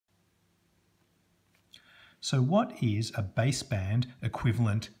So what is a baseband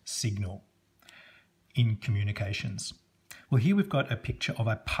equivalent signal in communications? Well, here we've got a picture of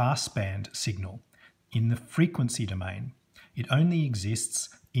a passband signal in the frequency domain. It only exists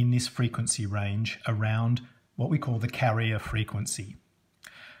in this frequency range around what we call the carrier frequency.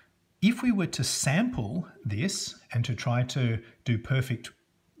 If we were to sample this and to try to do perfect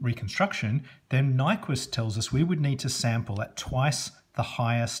reconstruction, then Nyquist tells us we would need to sample at twice the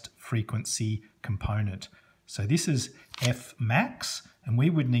highest frequency component. So this is F max, and we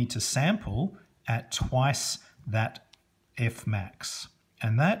would need to sample at twice that F max.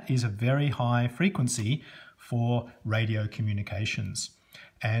 And that is a very high frequency for radio communications.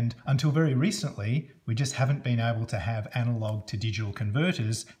 And until very recently, we just haven't been able to have analog to digital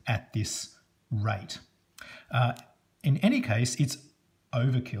converters at this rate. In any case, it's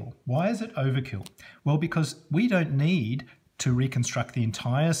overkill. Why is it overkill? Well, because we don't need to reconstruct the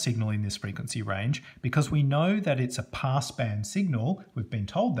entire signal in this frequency range, because we know that it's a passband signal. We've been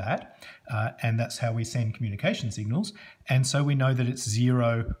told that, and that's how we send communication signals. And so we know that it's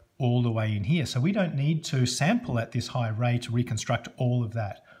zero all the way in here. So we don't need to sample at this high rate to reconstruct all of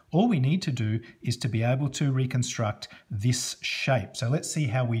that. All we need to do is to be able to reconstruct this shape. So let's see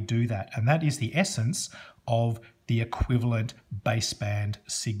how we do that. And that is the essence of the equivalent baseband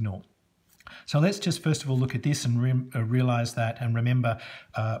signal. So let's just first of all look at this and realize that and remember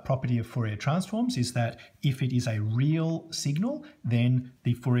property of Fourier transforms is that if it is a real signal, then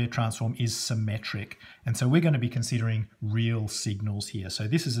the Fourier transform is symmetric. And so we're going to be considering real signals here. So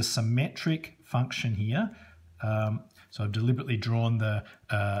this is a symmetric function here. So I've deliberately drawn the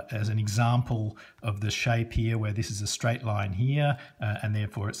as an example of the shape here where this is a straight line here and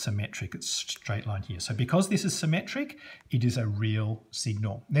therefore it's symmetric, it's straight line here. So because this is symmetric, it is a real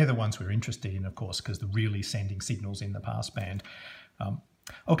signal. They're the ones we're interested in, of course, because they're really sending signals in the passband.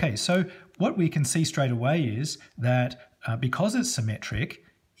 Okay, so what we can see straight away is that because it's symmetric,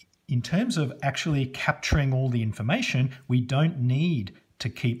 in terms of actually capturing all the information, we don't need to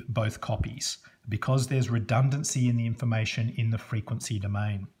keep both copies, because there's redundancy in the information in the frequency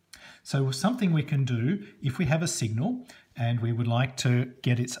domain. So something we can do if we have a signal and we would like to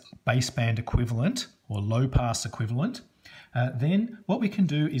get its baseband equivalent or low pass equivalent, then what we can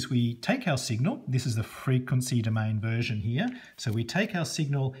do is we take our signal, this is the frequency domain version here, so we take our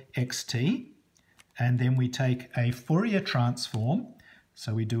signal xt and then we take a Fourier transform,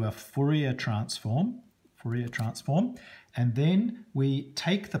 so we do a Fourier transform, and then we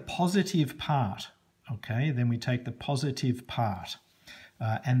take the positive part, okay? Then we take the positive part,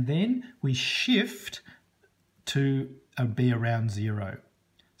 and then we shift to be around 0.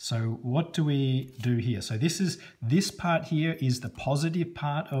 So what do we do here? So this part here is the positive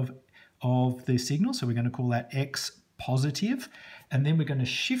part of the signal, so we're going to call that x positive, and then we're going to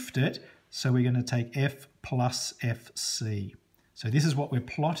shift it, so we're going to take f plus fc. So this is what we're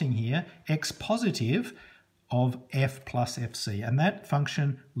plotting here, x positive of f plus fc, and that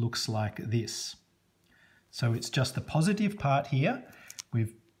function looks like this. So it's just the positive part here.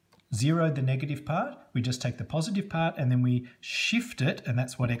 We've zeroed the negative part. We just take the positive part and then we shift it, and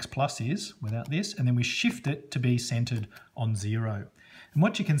that's what x plus is without this, and then we shift it to be centered on 0. And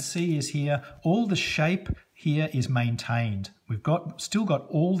what you can see is here, all the shape here is maintained. We've still got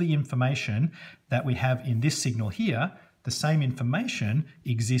all the information that we have in this signal here. The same information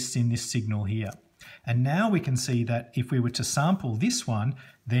exists in this signal here. And now we can see that if we were to sample this one,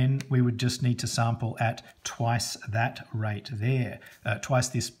 then we would just need to sample at twice that rate there, twice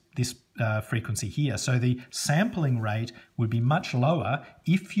this frequency here. So the sampling rate would be much lower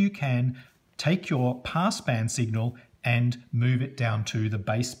if you can take your passband signal and move it down to the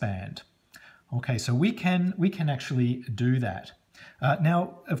baseband. Okay, so we can actually do that.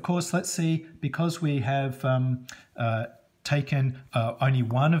 Now, of course, let's see, because we have taken only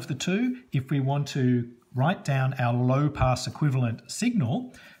one of the two, if we want to write down our low pass equivalent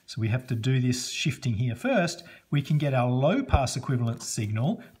signal, so we have to do this shifting here first, we can get our low pass equivalent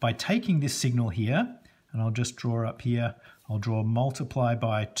signal by taking this signal here, and I'll just draw up here, I'll draw multiply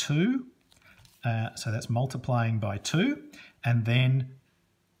by 2, so that's multiplying by 2, and then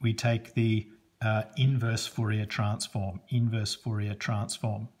we take the inverse Fourier transform, and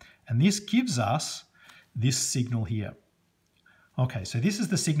this gives us this signal here. Okay, so this is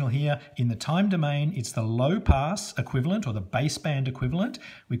the signal here. In the time domain, it's the low pass equivalent or the baseband equivalent.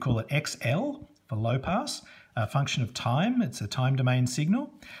 We call it XL for low pass. A function of time, it's a time domain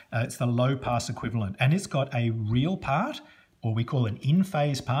signal. It's the low pass equivalent, and it's got a real part, or we call an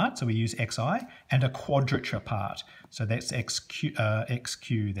in-phase part, so we use XI, and a quadrature part. So that's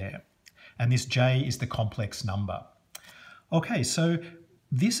XQ there. And this J is the complex number. Okay, so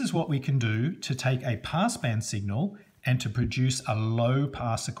this is what we can do to take a passband signal and to produce a low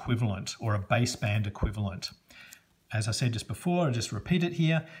pass equivalent or a baseband equivalent. As I said just before, I'll just repeat it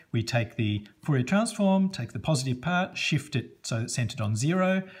here. We take the Fourier transform, take the positive part, shift it so it's centered on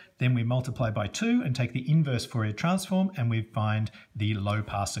 0, then we multiply by 2 and take the inverse Fourier transform and we find the low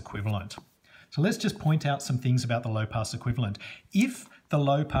pass equivalent. So let's just point out some things about the low pass equivalent. If the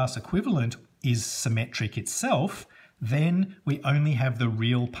low pass equivalent is symmetric itself, then we only have the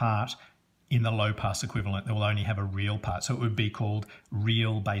real part in the low pass equivalent. It will only have a real part, so it would be called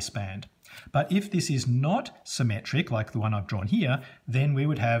real baseband. But if this is not symmetric, like the one I've drawn here, then we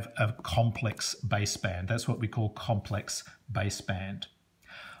would have a complex baseband. That's what we call complex baseband.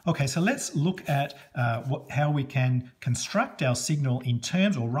 Okay, so let's look at how we can construct our signal in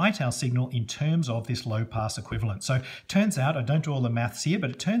terms, or write our signal in terms of this low pass equivalent. So it turns out, I don't do all the maths here, but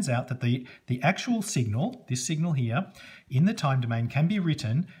it turns out that the actual signal, this signal here, in the time domain can be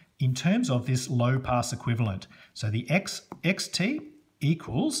written in terms of this low pass equivalent. So the xt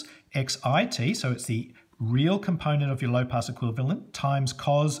equals xit, so it's the real component of your low pass equivalent, times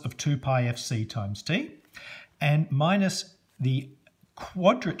cos of 2 pi fc times t, and minus the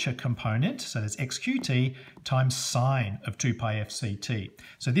quadrature component, so that's xqt, times sine of 2 pi fct.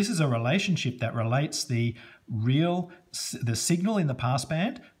 So this is a relationship that relates the signal in the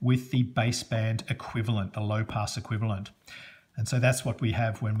passband with the baseband equivalent, the low pass equivalent. And so that's what we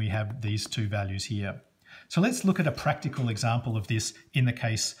have when we have these two values here. So let's look at a practical example of this in the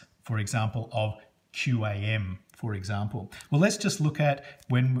case, for example, of QAM, for example. Well, let's just look at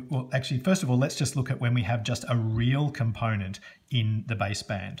first of all, let's just look at when we have just a real component in the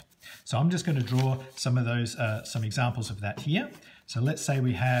baseband. So I'm just going to draw some of those, some examples of that here. So let's say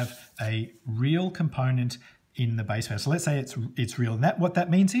we have a real component in the baseband. So let's say it's real. And what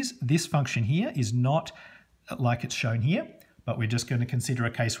that means is this function here is not like it's shown here, but we're just going to consider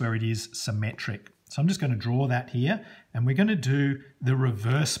a case where it is symmetric. So I'm just going to draw that here, and we're going to do the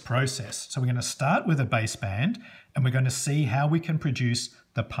reverse process. So we're going to start with a baseband, and we're going to see how we can produce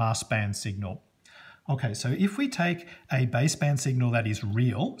the passband signal. Okay, so if we take a baseband signal that is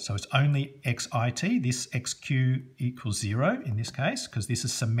real, so it's only xit, this xq equals 0 in this case, because this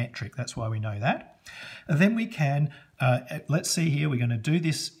is symmetric, that's why we know that. And then we can, let's see here, we're going to do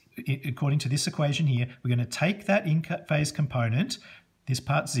this according to this equation here. We're going to take that in-phase component, this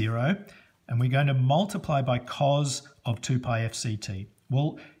part 0, and we're going to multiply by cos of 2 pi fct.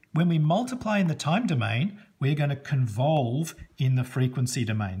 Well, when we multiply in the time domain, we're going to convolve in the frequency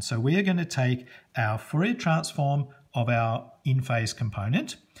domain. So we're going to take our Fourier transform of our in-phase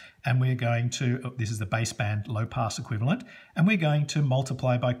component, and we're going to, this is the baseband low pass equivalent, and we're going to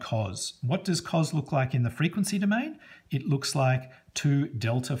multiply by cos. What does cos look like in the frequency domain? It looks like two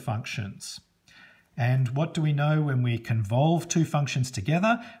delta functions. And what do we know when we convolve two functions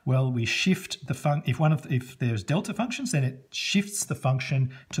together? Well, we shift the if there's delta functions, then it shifts the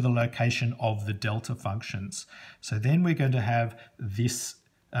function to the location of the delta functions. So then we're going to have this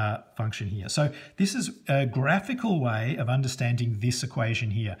function here. So this is a graphical way of understanding this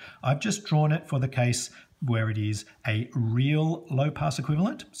equation here. I've just drawn it for the case where it is a real low pass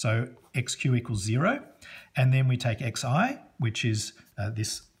equivalent. So xq equals 0. And then we take xi, which is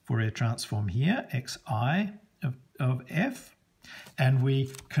this Fourier transform here, xi of f, and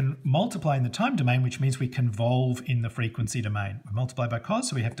we can multiply in the time domain, which means we convolve in the frequency domain. We multiply by cos,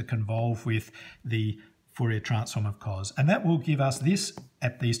 so we have to convolve with the Fourier transform of cos. And that will give us this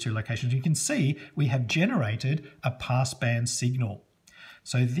at these two locations. You can see we have generated a passband signal.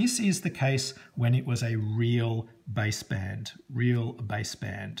 So this is the case when it was a real baseband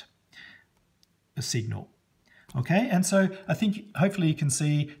signal. Okay, and so I think hopefully you can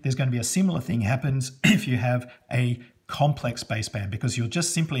see there's going to be a similar thing happens if you have a complex baseband, because you'll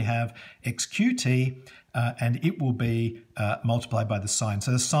just simply have xqt and it will be multiplied by the sine.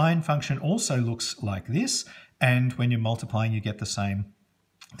 So the sine function also looks like this, and when you're multiplying you get the same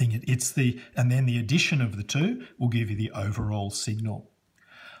thing. And then the addition of the two will give you the overall signal.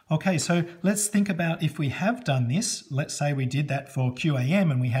 Okay, so let's think about if we have done this. Let's say we did that for QAM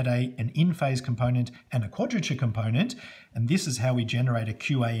and we had an in-phase component and a quadrature component, and this is how we generate a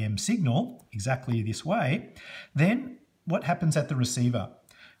QAM signal, exactly this way. Then what happens at the receiver?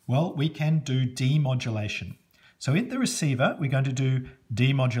 Well, we can do demodulation. So in the receiver, we're going to do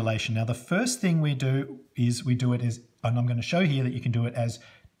demodulation. Now, the first thing we do is we do it as, and I'm going to show here that you can do it as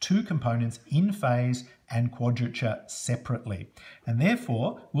two components in phase and quadrature separately. And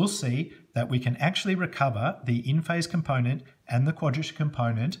therefore, we'll see that we can actually recover the in-phase component and the quadrature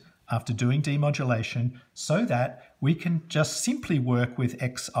component after doing demodulation so that we can just simply work with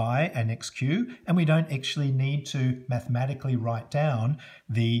xi and xq, and we don't actually need to mathematically write down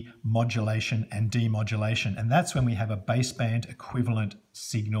the modulation and demodulation. And that's when we have a baseband equivalent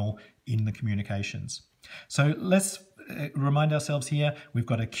signal in the communications. So let's remind ourselves here, we've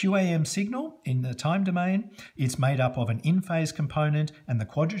got a QAM signal in the time domain. It's made up of an in-phase component and the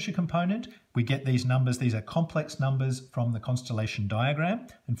quadrature component. We get these numbers. These are complex numbers from the constellation diagram.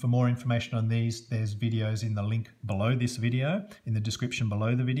 And for more information on these, there's videos in the link below this video, in the description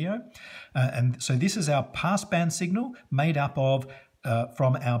below the video. And so this is our passband signal made up of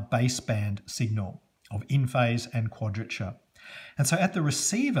from our baseband signal of in-phase and quadrature. And so at the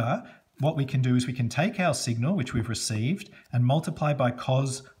receiver, what we can do is we can take our signal, which we've received, and multiply by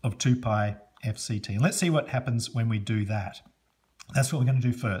cos of 2 pi fct. And let's see what happens when we do that. That's what we're going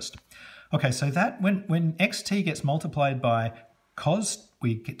to do first. Okay, so that when xt gets multiplied by cos,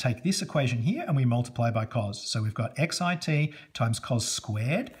 we take this equation here and we multiply by cos. So we've got xit times cos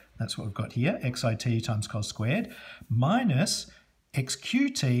squared, that's what we've got here, xit times cos squared, minus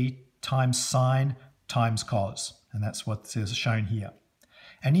xqt times sine times cos. And that's what is shown here.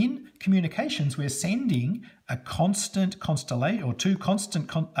 And in communications, we're sending a constant constellation, or two constant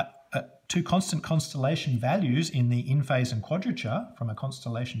constellation values in the in-phase and quadrature from a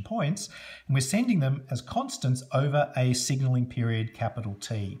constellation points, and we're sending them as constants over a signaling period capital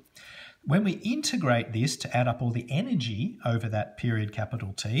T. When we integrate this to add up all the energy over that period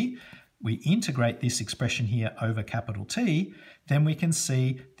capital T, we integrate this expression here over capital T, then we can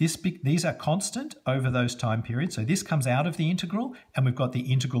see these are constant over those time periods. So this comes out of the integral, and we've got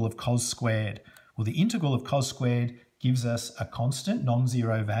the integral of cos squared. Well, the integral of cos squared gives us a constant,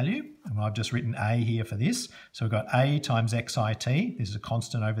 non-zero value. And I've just written a here for this. So we've got a times xit. This is a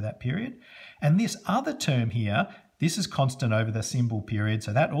constant over that period. And this other term here, this is constant over the symbol period,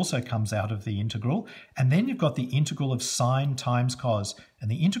 so that also comes out of the integral. And then you've got the integral of sine times cos. And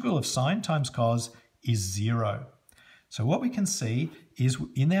the integral of sine times cos is 0. So what we can see is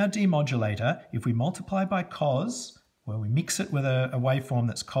in our demodulator, if we multiply by cos, where we mix it with a waveform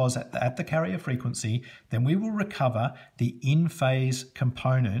that's cos at the carrier frequency, then we will recover the in-phase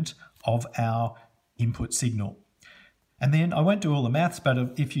component of our input signal. And then I won't do all the maths,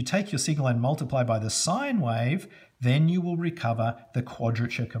 but if you take your signal and multiply by the sine wave, then you will recover the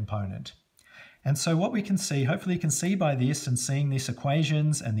quadrature component. And so what we can see, hopefully you can see by this and seeing these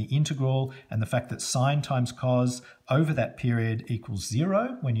equations and the integral and the fact that sine times cos over that period equals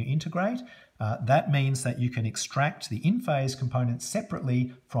 0 when you integrate, that means that you can extract the in-phase component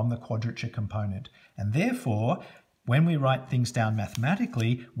separately from the quadrature component. And therefore, when we write things down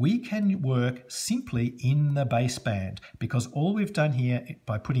mathematically, we can work simply in the baseband, because all we've done here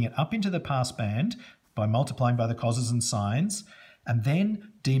by putting it up into the passband, by multiplying by the coses and sines, and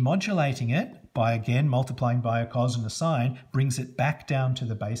then demodulating it by again multiplying by a cos and a sine, brings it back down to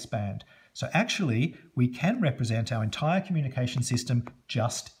the baseband. So actually, we can represent our entire communication system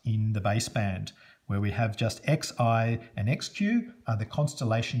just in the baseband, where we have just xi and xq are the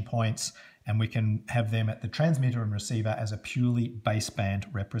constellation points, and we can have them at the transmitter and receiver as a purely baseband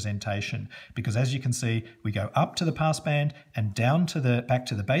representation. Because as you can see, we go up to the passband and down to back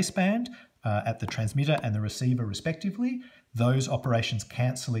to the baseband at the transmitter and the receiver respectively. Those operations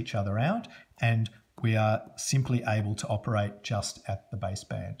cancel each other out, and we are simply able to operate just at the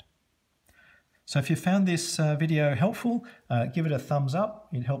baseband. So if you found this video helpful, give it a thumbs up.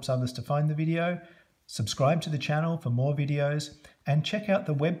 It helps others to find the video. Subscribe to the channel for more videos, and check out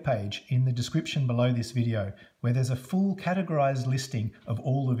the web page in the description below this video, where there's a full categorized listing of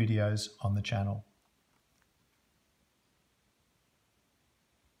all the videos on the channel.